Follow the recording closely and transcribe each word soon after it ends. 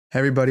Hey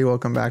everybody,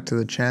 welcome back to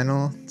the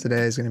channel.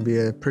 Today is going to be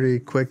a pretty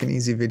quick and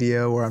easy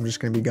video where I'm just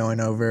going to be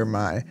going over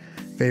my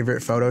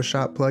favorite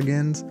Photoshop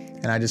plugins,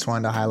 and I just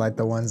wanted to highlight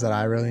the ones that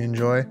I really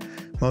enjoy.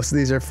 Most of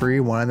these are free,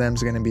 one of them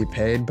is going to be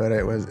paid, but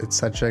it's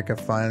such like a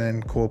fun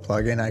and cool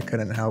plugin I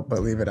couldn't help but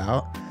leave it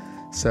out.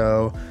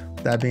 So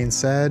that being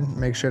said,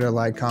 make sure to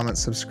like, comment,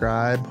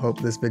 subscribe.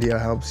 Hope this video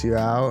helps you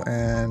out,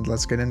 and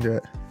let's get into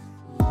it.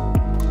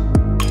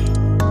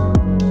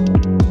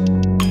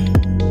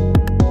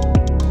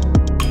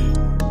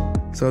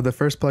 So the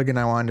first plugin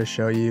I wanted to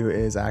show you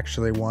is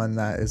actually one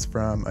that is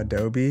from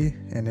Adobe,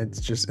 and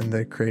it's just in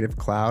the Creative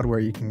Cloud where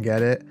you can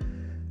get it.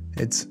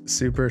 It's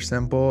super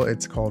simple.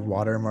 It's called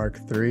Watermark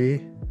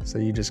 3. So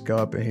you just go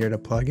up in here to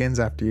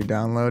plugins after you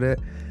download it.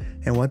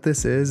 And what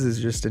this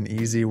is just an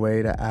easy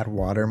way to add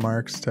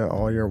watermarks to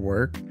all your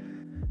work.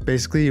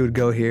 Basically, you would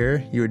go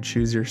here, you would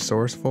choose your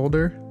source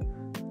folder.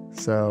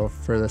 So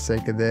for the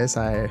sake of this,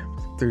 I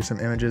threw some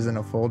images in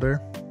a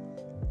folder.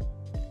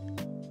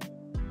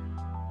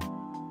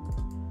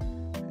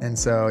 And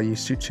so you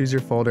choose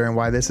your folder, and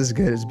why this is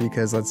good is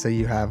because let's say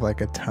you have like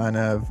a ton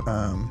of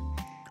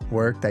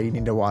work that you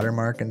need to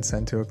watermark and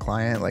send to a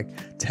client, like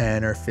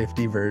 10 or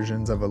 50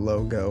 versions of a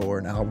logo or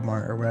an album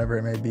art or whatever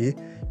it may be.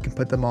 You can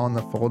put them all in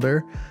the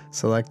folder,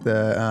 select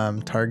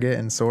the target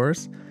and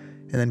source,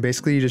 and then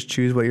basically you just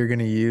choose what you're going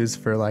to use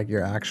for like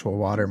your actual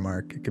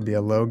watermark. It could be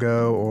a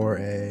logo or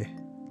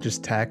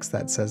just text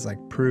that says like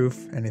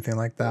proof, anything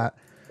like that.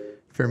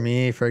 For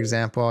me, for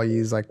example, I'll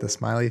use like the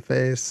smiley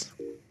face.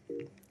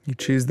 You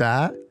choose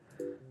that.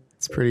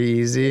 It's pretty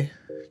easy.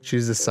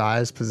 Choose the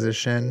size,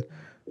 position.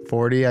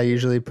 40 I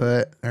usually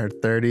put, or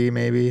 30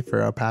 maybe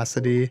for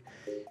opacity.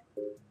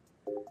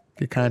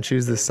 You kind of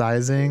choose the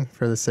sizing.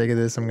 For the sake of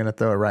this, I'm going to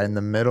throw it right in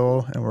the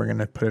middle, and we're going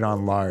to put it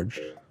on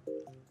large.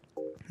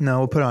 No,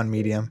 we'll put it on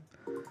medium.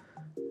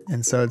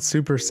 And so it's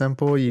super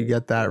simple. You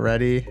get that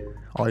ready.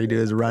 All you do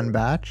is run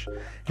batch,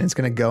 and it's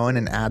going to go in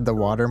and add the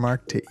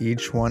watermark to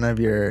each one of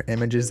your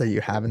images that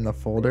you have in the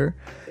folder,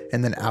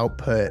 and then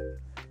output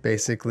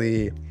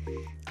basically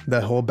the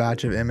whole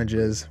batch of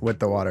images with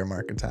the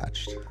watermark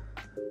attached.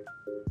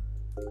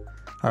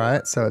 All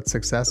right, so it's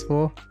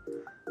successful.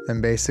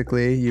 Then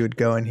basically you would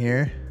go in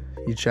here,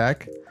 you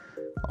check,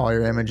 all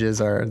your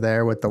images are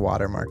there with the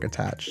watermark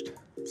attached.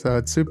 So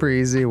it's super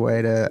easy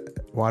way to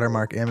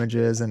watermark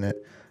images, and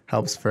it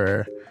helps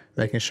for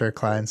making sure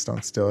clients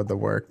don't steal the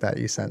work that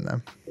you send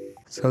them.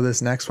 So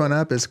this next one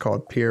up is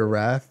called Peer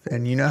Ref,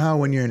 and you know how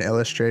when you're an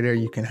illustrator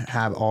you can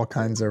have all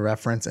kinds of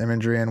reference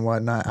imagery and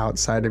whatnot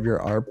outside of your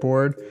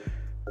artboard.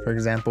 For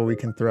example, we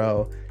can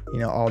throw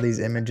all these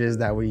images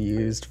that we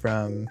used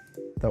from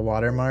the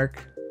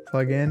watermark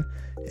plugin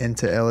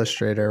into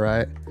Illustrator,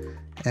 right?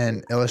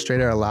 And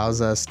Illustrator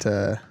allows us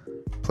to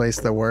place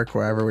the work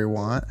wherever we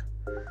want.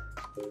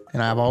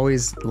 And I've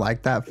always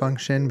liked that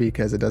function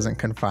because it doesn't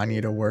confine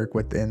you to work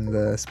within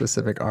the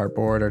specific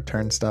artboard or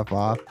turn stuff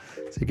off.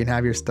 So you can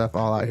have your stuff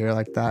all out here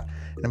like that.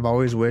 And I've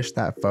always wished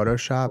that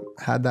Photoshop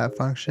had that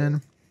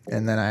function.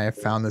 And then I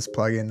found this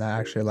plugin that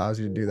actually allows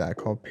you to do that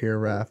called Peer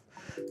Ref.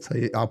 So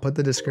I'll put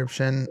the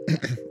description,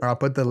 or I'll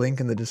put the link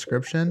in the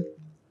description.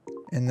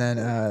 And then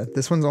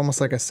this one's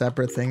almost like a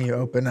separate thing you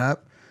open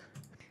up.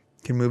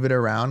 You can move it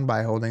around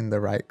by holding the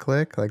right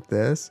click like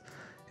this.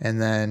 And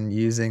then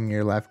using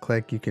your left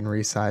click, you can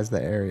resize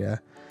the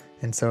area.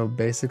 And so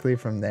basically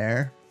from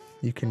there,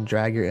 you can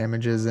drag your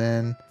images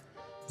in,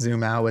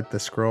 zoom out with the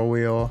scroll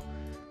wheel,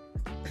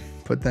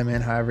 put them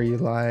in however you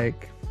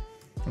like.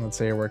 And let's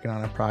say you're working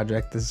on a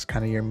project, this is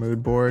kind of your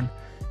mood board.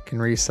 You can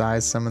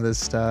resize some of this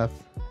stuff,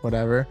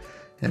 whatever.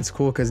 And it's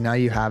cool because now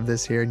you have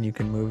this here and you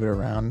can move it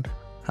around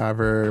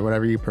however,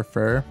 whatever you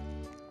prefer.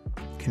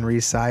 You can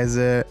resize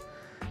it,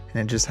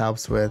 and it just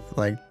helps with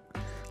like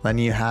letting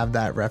you have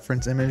that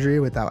reference imagery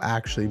without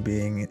actually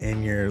being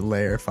in your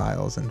layer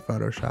files in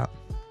Photoshop.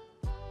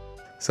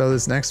 So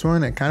this next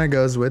one, it kind of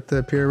goes with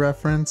the peer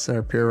reference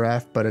or peer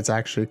ref, but it's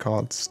actually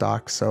called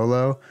Stock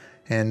Solo.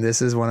 And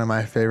this is one of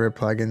my favorite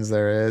plugins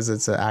there is.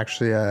 It's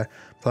actually a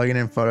plugin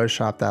in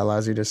Photoshop that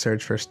allows you to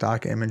search for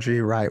stock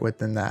imagery right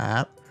within the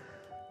app.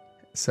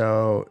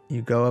 So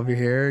you go over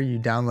here, you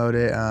download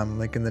it,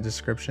 link in the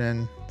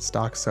description,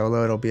 Stock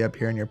Solo, it'll be up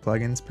here in your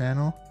plugins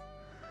panel.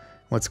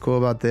 What's cool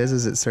about this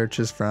is it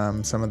searches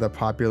from some of the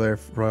popular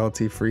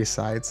royalty-free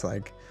sites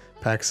like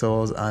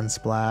Pexels,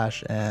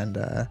 Unsplash, and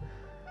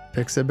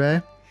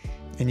Pixabay,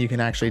 and you can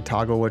actually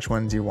toggle which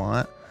ones you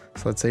want.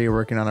 So let's say you're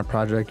working on a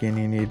project and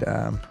you need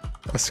a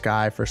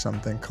sky for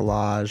something,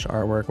 collage,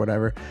 artwork,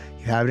 whatever.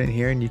 You have it in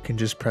here and you can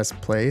just press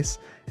place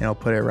and it'll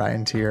put it right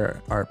into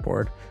your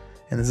artboard.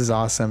 And this is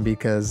awesome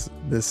because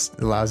this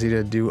allows you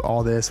to do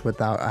all this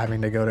without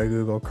having to go to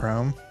Google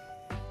Chrome.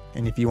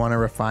 And if you want to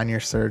refine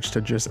your search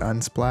to just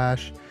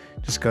Unsplash,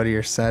 just go to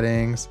your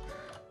settings,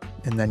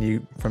 and then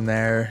you from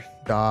there,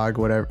 dog,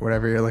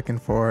 whatever you're looking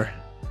for,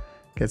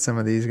 get some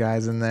of these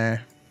guys in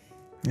there.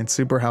 It's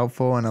super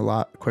helpful and a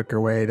lot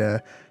quicker way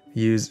to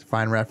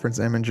find reference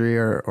imagery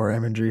or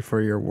imagery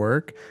for your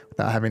work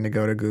without having to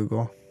go to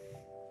Google.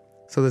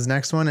 So this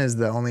next one is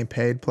the only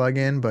paid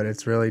plugin, but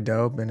it's really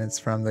dope, and it's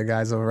from the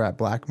guys over at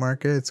Black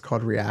Market. It's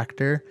called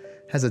Reactor.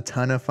 It has a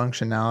ton of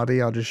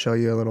functionality. I'll just show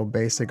you a little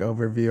basic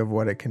overview of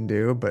what it can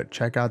do, but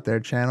check out their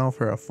channel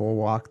for a full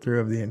walkthrough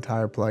of the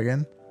entire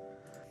plugin.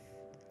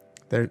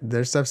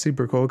 Their stuff's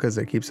super cool because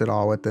it keeps it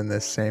all within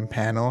this same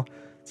panel.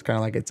 It's kind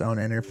of like its own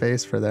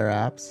interface for their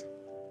apps.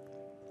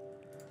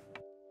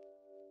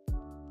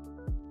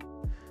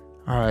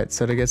 Alright,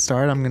 so to get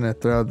started, I'm going to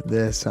throw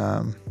this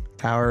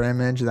tower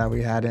image that we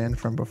had in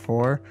from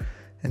before.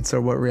 And so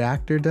what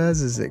Reactor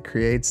does is it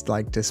creates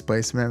like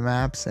displacement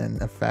maps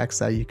and effects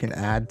that you can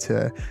add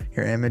to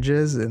your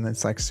images, and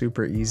it's like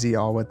super easy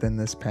all within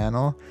this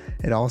panel.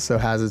 It also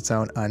has its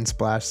own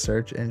Unsplash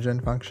search engine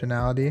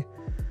functionality.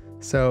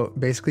 So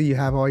basically you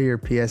have all your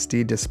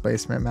PSD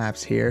displacement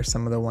maps here,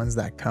 some of the ones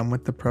that come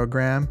with the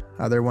program,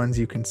 other ones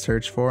you can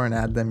search for and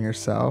add them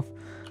yourself.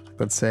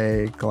 Let's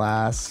say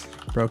glass,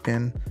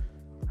 broken,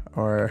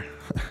 or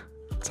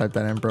type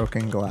that in,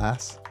 broken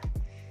glass.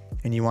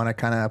 And you want to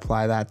kind of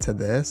apply that to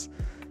this.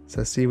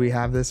 So see, we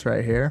have this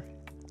right here.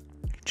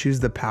 Choose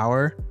the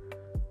power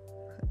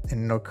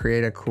and it'll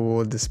create a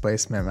cool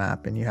displacement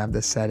map, and you have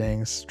the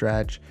settings,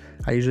 stretch.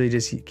 I usually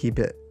just keep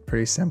it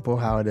pretty simple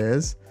how it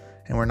is,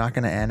 and we're not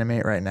going to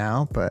animate right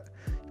now, but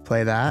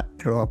play that,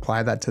 it'll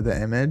apply that to the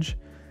image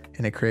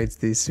and it creates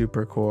these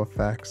super cool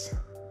effects.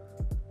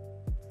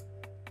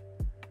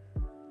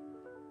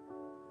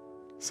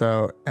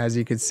 So as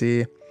you can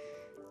see,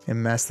 it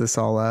messed this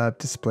all up,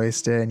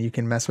 displaced it, and you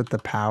can mess with the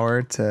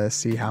power to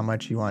see how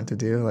much you want to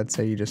do. Let's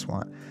say you just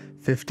want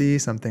 50,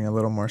 something a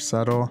little more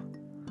subtle.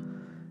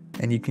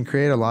 And you can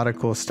create a lot of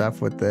cool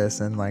stuff with this,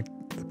 and like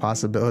the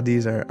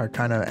possibilities are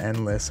kind of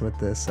endless with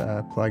this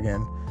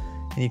plugin.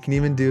 And you can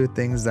even do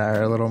things that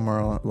are a little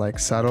more like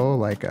subtle,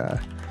 like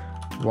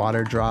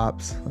water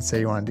drops. Let's say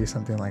you want to do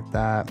something like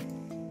that,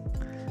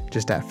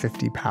 just at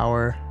 50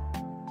 power.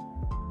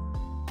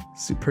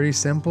 It's pretty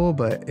simple,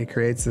 but it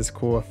creates this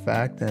cool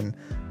effect, and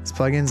this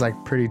plugin's like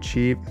pretty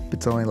cheap.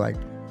 It's only like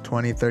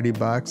 20-30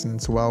 bucks, and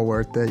it's well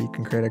worth it. You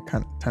can create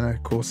a ton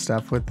of cool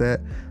stuff with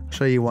it. I'll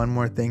show you one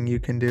more thing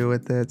you can do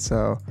with it.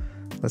 So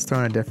let's throw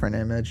in a different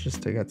image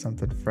just to get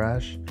something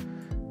fresh.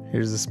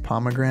 Here's this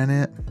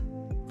pomegranate.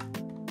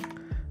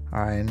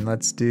 All right, and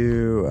let's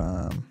do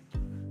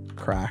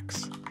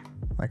cracks,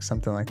 like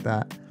something like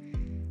that.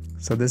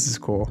 So this is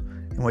cool.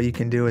 And what you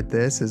can do with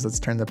this is,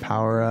 let's turn the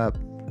power up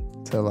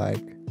to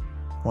like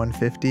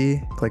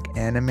 150, click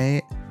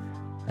animate.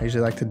 I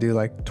usually like to do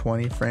like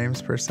 20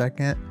 frames per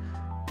second.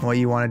 And what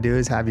you want to do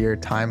is have your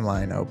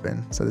timeline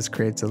open. So this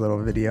creates a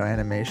little video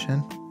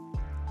animation.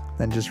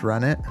 Then just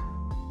run it.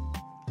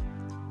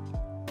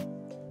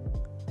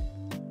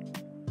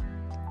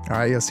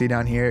 Alright, you'll see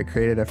down here it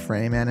created a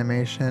frame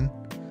animation.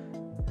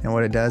 And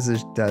what it does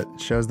is that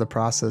shows the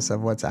process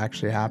of what's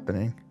actually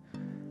happening.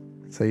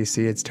 So you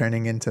see it's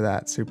turning into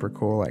that super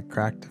cool like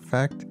cracked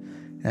effect.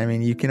 I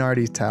mean, you can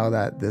already tell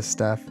that this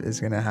stuff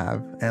is going to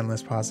have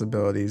endless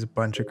possibilities, a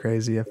bunch of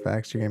crazy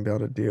effects. You're going to be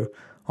able to do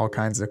all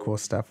kinds of cool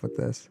stuff with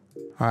this.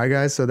 All right,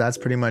 guys, so that's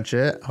pretty much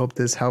it. Hope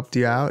this helped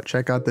you out.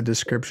 Check out the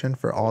description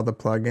for all the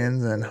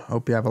plugins, and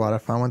hope you have a lot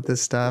of fun with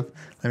this stuff.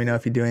 Let me know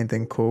if you do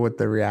anything cool with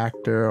the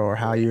Reactor, or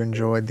how you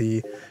enjoyed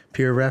the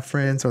pure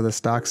reference or the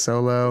stock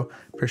solo.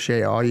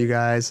 Appreciate all you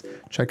guys.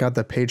 Check out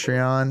the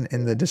Patreon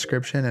in the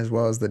description, as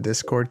well as the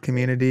Discord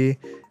community.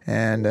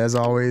 And as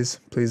always,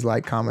 please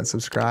like, comment,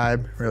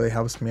 subscribe. Really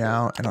helps me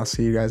out, and I'll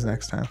see you guys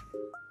next time.